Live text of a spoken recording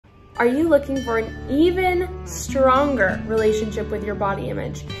Are you looking for an even stronger relationship with your body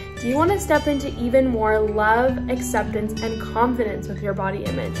image? Do you want to step into even more love, acceptance, and confidence with your body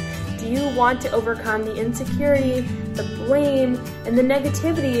image? Do you want to overcome the insecurity, the blame, and the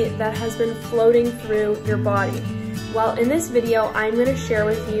negativity that has been floating through your body? Well, in this video, I'm going to share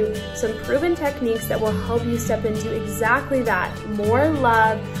with you some proven techniques that will help you step into exactly that. More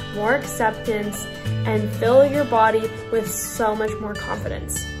love, more acceptance, and fill your body with so much more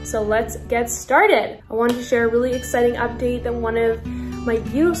confidence. So let's get started. I wanted to share a really exciting update that one of my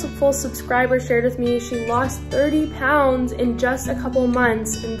beautiful subscribers shared with me. She lost 30 pounds in just a couple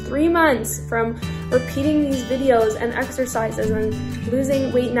months, in 3 months, from repeating these videos and exercises, and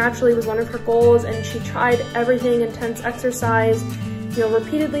losing weight naturally was one of her goals, and she tried everything, intense exercise,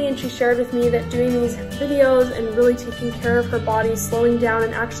 repeatedly, and she shared with me that doing these videos and really taking care of her body, slowing down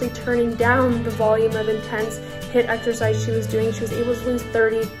and actually turning down the volume of intense HIIT exercise she was doing, she was able to lose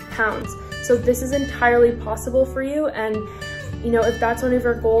 30 pounds. So this is entirely possible for you, and if that's one of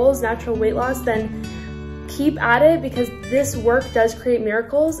your goals, natural weight loss, then keep at it, because this work does create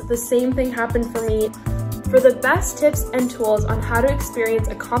miracles. The same thing happened for me. For the best tips and tools on how to experience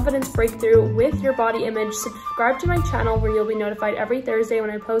a confidence breakthrough with your body image, subscribe to my channel where you'll be notified every Thursday when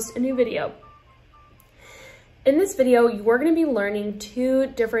I post a new video. In this video, we're going to be learning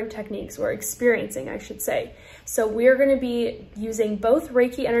 2 different techniques, or experiencing, I should say. So we're going to be using both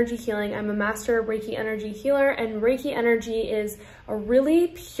Reiki energy healing. I'm a master Reiki energy healer, and Reiki energy is a really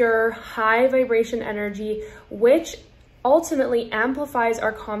pure, high vibration energy, which ultimately amplifies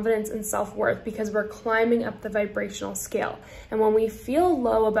our confidence and self-worth, because we're climbing up the vibrational scale. And when we feel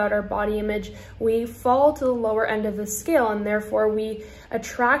low about our body image, we fall to the lower end of the scale, and therefore we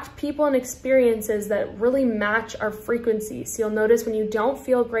attract people and experiences that really match our frequency. So you'll notice when you don't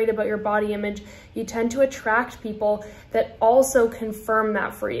feel great about your body image, you tend to attract people that also confirm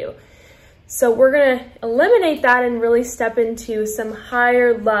that for you. So we're gonna eliminate that and really step into some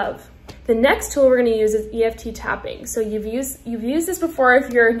higher love. The next tool we're going to use is EFT tapping. So you've used this before.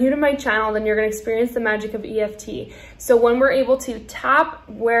 If you're new to my channel, then you're going to experience the magic of EFT. So when we're able to tap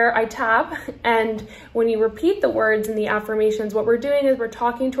where I tap, and when you repeat the words in the affirmations, what we're doing is we're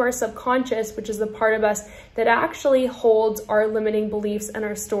talking to our subconscious, which is the part of us that actually holds our limiting beliefs and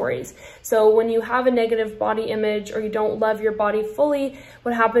our stories. So when you have a negative body image, or you don't love your body fully,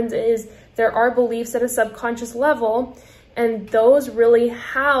 what happens is there are beliefs at a subconscious level, and those really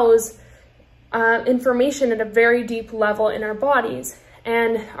house information at a very deep level in our bodies.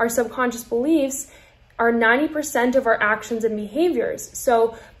 And our subconscious beliefs are 90% of our actions and behaviors.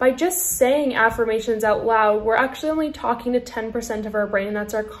 So by just saying affirmations out loud, we're actually only talking to 10% of our brain, and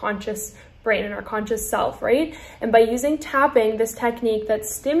that's our conscious brain and our conscious self, right? And by using tapping, this technique that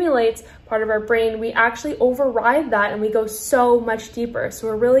stimulates part of our brain, we actually override that and we go so much deeper. So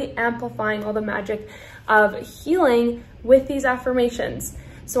we're really amplifying all the magic of healing with these affirmations.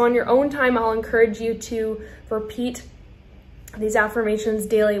 So on your own time, I'll encourage you to repeat these affirmations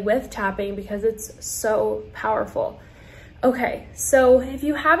daily with tapping, because it's so powerful. Okay, so if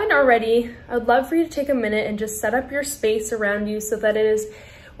you haven't already, I'd love for you to take a minute and just set up your space around you so that it is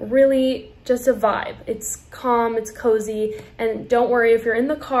really just a vibe. It's calm, it's cozy, and don't worry if you're in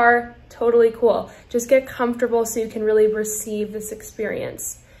the car, totally cool. Just get comfortable so you can really receive this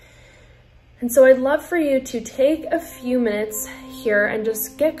experience. And so I'd love for you to take a few minutes here and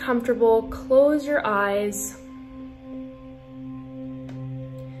just get comfortable, close your eyes,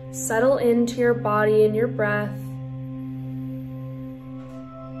 settle into your body and your breath.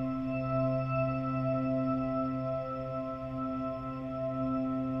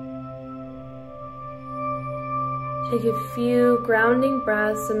 Take a few grounding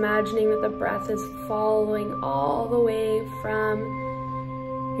breaths, imagining that the breath is following all the way from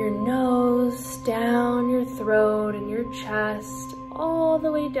your nose, down your throat and your chest, all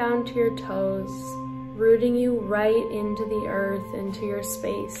the way down to your toes, rooting you right into the earth, into your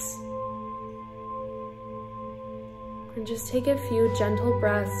space. And just take a few gentle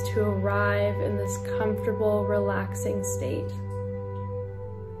breaths to arrive in this comfortable, relaxing state.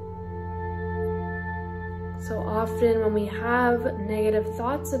 So often when we have negative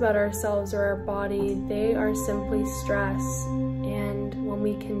thoughts about ourselves or our body, they are simply stress. And when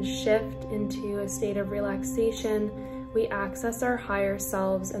we can shift into a state of relaxation, we access our higher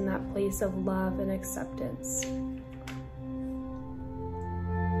selves in that place of love and acceptance.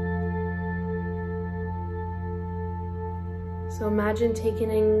 So imagine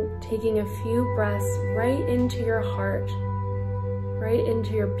taking a few breaths right into your heart, right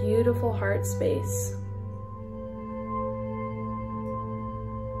into your beautiful heart space.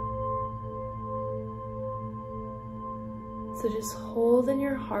 So just hold in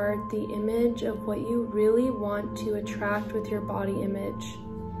your heart the image of what you really want to attract with your body image.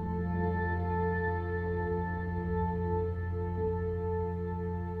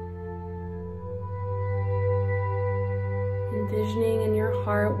 Envisioning in your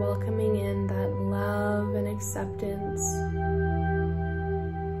heart, welcoming in that love and acceptance.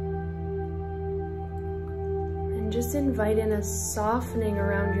 And just invite in a softening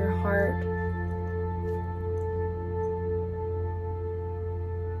around your heart.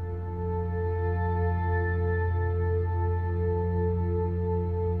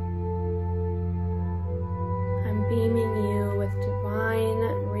 I'm beaming you with divine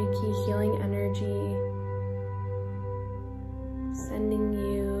Reiki healing energy, sending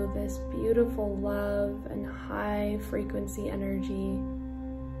you this beautiful love and high frequency energy,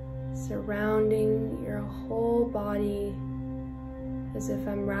 surrounding your whole body as if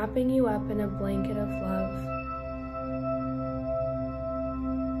I'm wrapping you up in a blanket of love.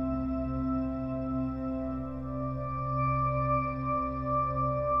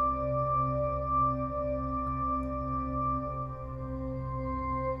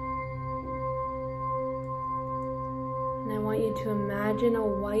 And I want you to imagine a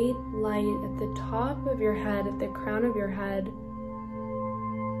white light at the top of your head, at the crown of your head.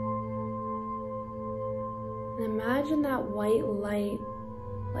 And imagine that white light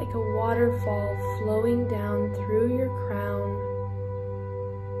like a waterfall flowing down through your crown.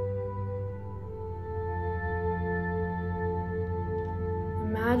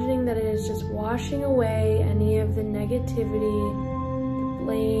 Imagining that it is just washing away any of the negativity, the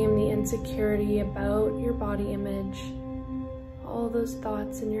blame, the insecurity about your body image, all those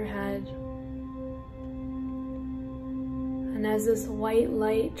thoughts in your head. And as this white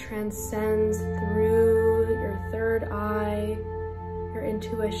light transcends through your third eye, your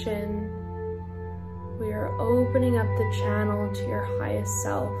intuition, we are opening up the channel to your highest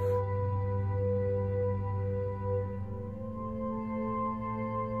self.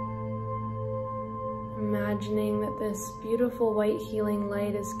 Imagining that this beautiful white healing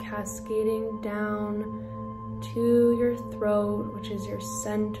light is cascading down to your throat, which is your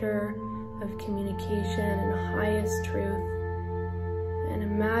center of communication and highest truth. And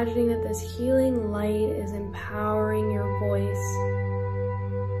imagining that this healing light is empowering your voice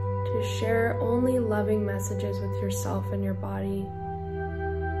to share only loving messages with yourself and your body.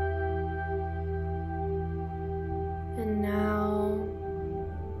 And now,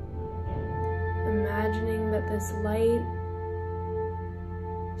 imagining that this light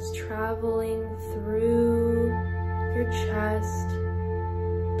is traveling through your chest,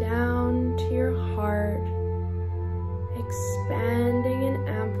 down to your heart, expanding and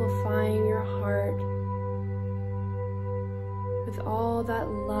amplifying your heart with all that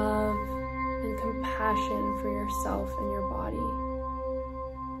love and compassion for yourself and your body.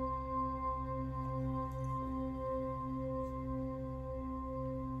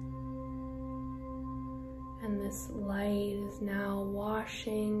 And this light is now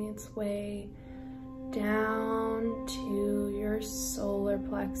washing its way down to your solar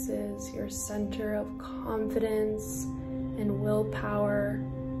plexus, your center of confidence and willpower.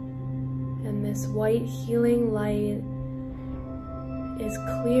 And this white healing light is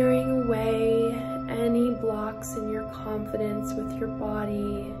clearing away any blocks in your confidence with your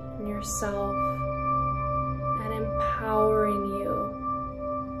body and yourself, and empowering you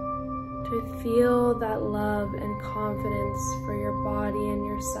to feel that love and confidence for your body and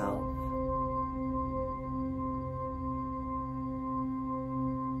yourself.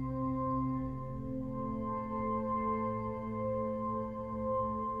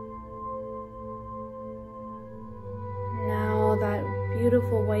 Now that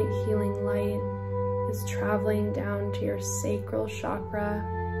beautiful white healing light is traveling down to your sacral chakra,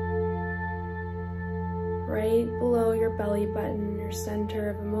 right below your belly button, your center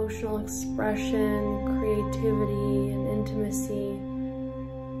of emotional expression, creativity, and intimacy,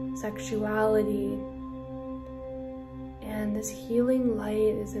 sexuality. And this healing light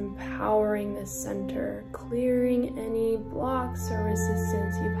is empowering this center, clearing any blocks or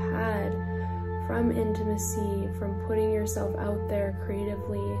resistance you've had from intimacy, from putting yourself out there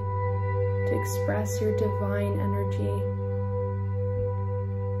creatively to express your divine energy.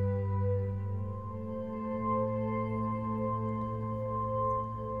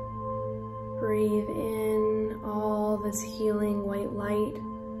 Breathe in all this healing white light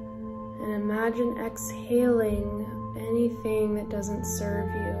and imagine exhaling anything that doesn't serve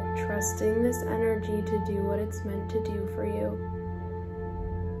you, trusting this energy to do what it's meant to do for you.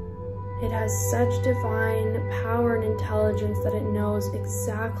 It has such divine power and intelligence that it knows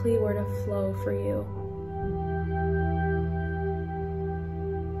exactly where to flow for you.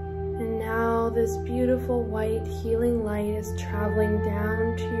 this beautiful white healing light is traveling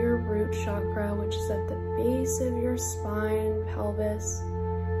down to your root chakra, which is at the base of your spine, pelvis.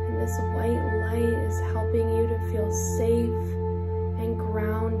 And this white light is helping you to feel safe and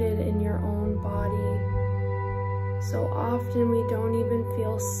grounded in your own body. So often we don't even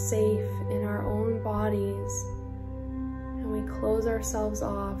feel safe in our own bodies, and we close ourselves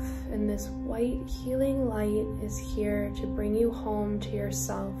off, and this white healing light is here to bring you home to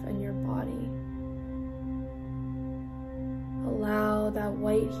yourself and your body. Allow that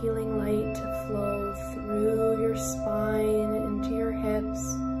white healing light to flow through your spine, into your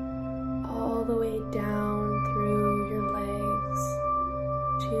hips, all the way down through your legs,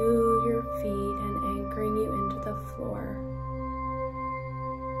 to your feet, and anchoring you into the floor.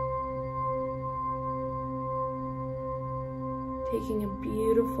 Taking a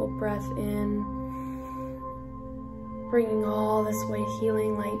beautiful breath in, bringing all this white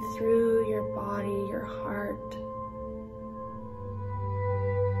healing light through your body, your heart.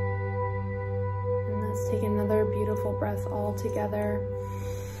 And let's take another beautiful breath all together.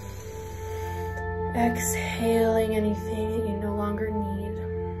 Exhaling anything that you no longer need.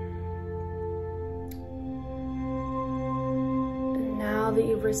 And now that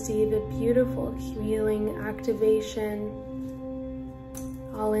you've received a beautiful healing activation,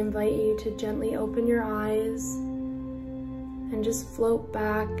 I'll invite you to gently open your eyes and just float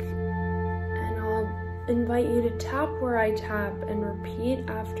back, and I'll invite you to tap where I tap and repeat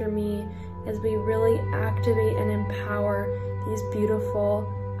after me as we really activate and empower these beautiful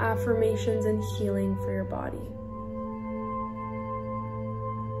affirmations and healing for your body.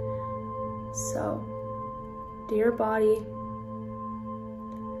 So, dear body,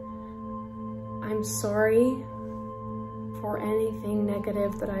 I'm sorry for anything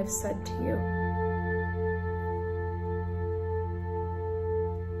negative that I've said to you.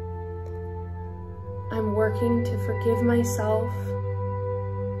 I'm working to forgive myself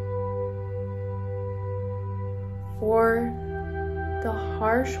for the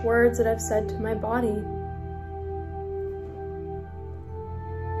harsh words that I've said to my body.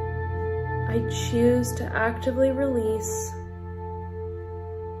 I choose to actively release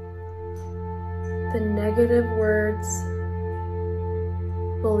the negative words,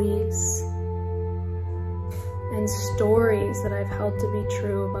 beliefs, and stories that I've held to be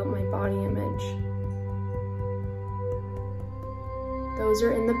true about my body image. Those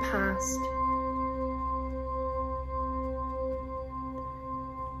are in the past.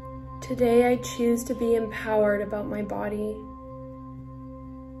 Today I choose to be empowered about my body.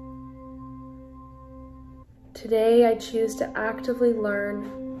 Today I choose to actively learn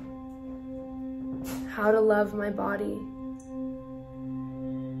how to love my body.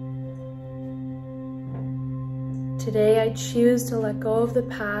 Today I choose to let go of the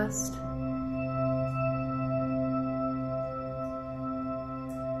past.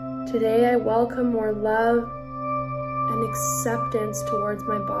 Today I welcome more love and acceptance towards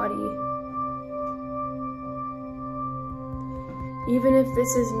my body. Even if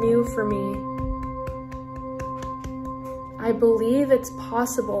this is new for me, I believe it's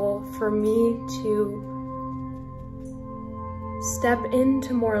possible for me to step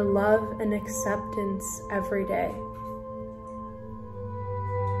into more love and acceptance every day.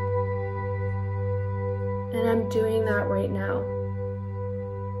 And I'm doing that right now.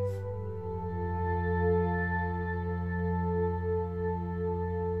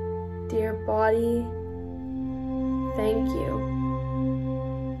 Dear body, thank you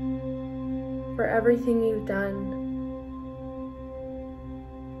for everything you've done.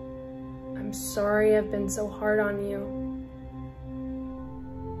 I'm sorry I've been so hard on you.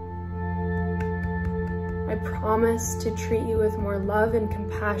 I promise to treat you with more love and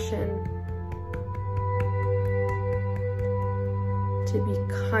compassion, to be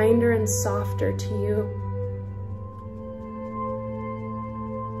kinder and softer to you,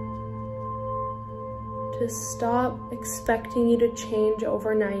 to stop expecting you to change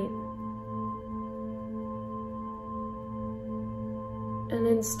overnight, and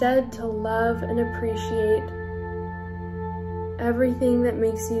instead to love and appreciate everything that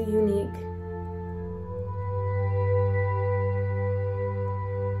makes you unique.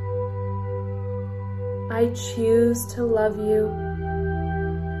 I choose to love you.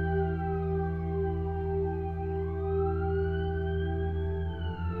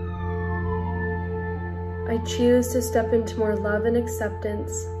 I choose to step into more love and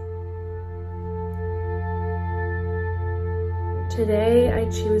acceptance. Today, I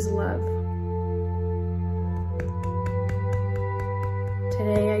choose love.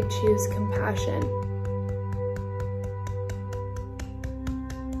 Today, I choose compassion.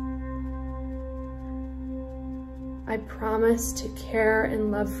 I promise to care and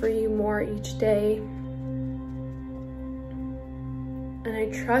love for you more each day. And I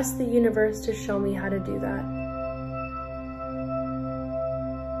trust the universe to show me how to do that.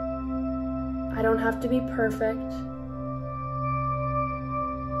 I don't have to be perfect.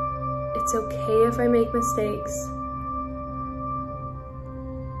 It's okay if I make mistakes.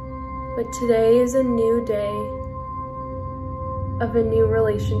 But today is a new day of a new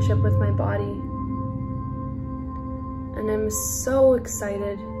relationship with my body. And I'm so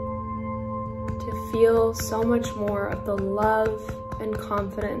excited to feel so much more of the love and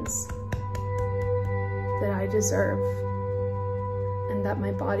confidence that I deserve and that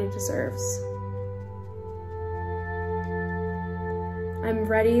my body deserves. I'm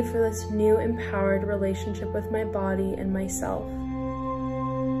ready for this new empowered relationship with my body and myself.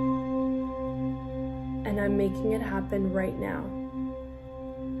 And I'm making it happen right now.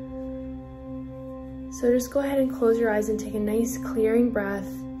 So just go ahead and close your eyes and take a nice clearing breath,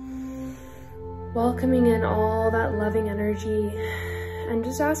 welcoming in all that loving energy, and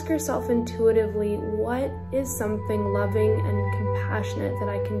just ask yourself intuitively, what is something loving and compassionate that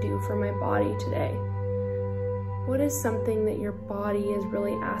I can do for my body today? What is something that your body is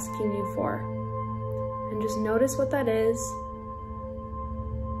really asking you for? And just notice what that is.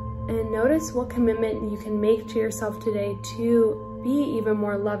 And notice what commitment you can make to yourself today to be even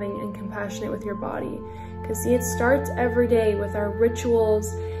more loving and compassionate with your body. Because see, it starts every day with our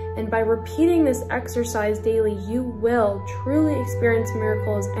rituals, and by repeating this exercise daily, you will truly experience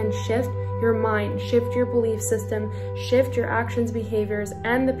miracles and shift your mind, shift your belief system, shift your actions, behaviors,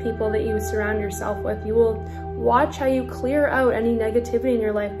 and the people that you surround yourself with. You will watch how you clear out any negativity in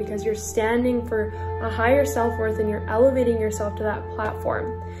your life because you're standing for a higher self-worth and you're elevating yourself to that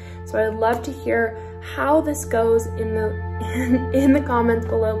platform. So I'd love to hear how this goes in the comments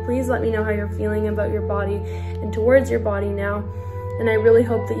below. Please let me know how you're feeling about your body and towards your body now. And I really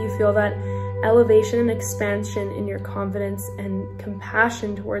hope that you feel that elevation and expansion in your confidence and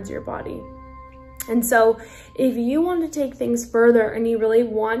compassion towards your body. And so if you want to take things further and you really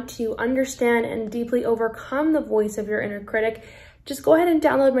want to understand and deeply overcome the voice of your inner critic, just go ahead and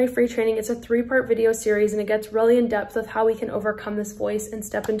download my free training. It's a 3-part video series, and it gets really in depth with how we can overcome this voice and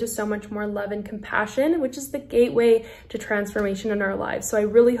step into so much more love and compassion, which is the gateway to transformation in our lives. So I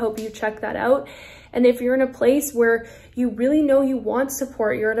really hope you check that out. And if you're in a place where you really know you want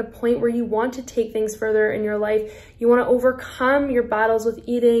support, you're at a point where you want to take things further in your life, you want to overcome your battles with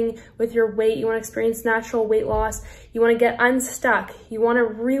eating, with your weight, you want to experience natural weight loss, you want to get unstuck, you want to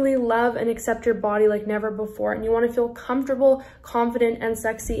really love and accept your body like never before, and you want to feel comfortable, confident, and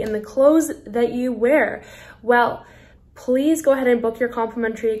sexy in the clothes that you wear, well, please go ahead and book your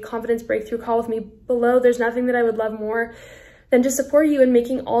complimentary confidence breakthrough call with me below. There's nothing that I would love more than to support you in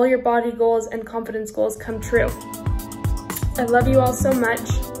making all your body goals and confidence goals come true. I love you all so much.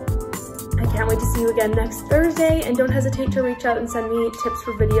 I can't wait to see you again next Thursday, and don't hesitate to reach out and send me tips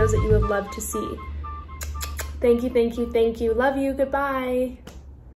for videos that you would love to see. Thank you, thank you, thank you. Love you, goodbye.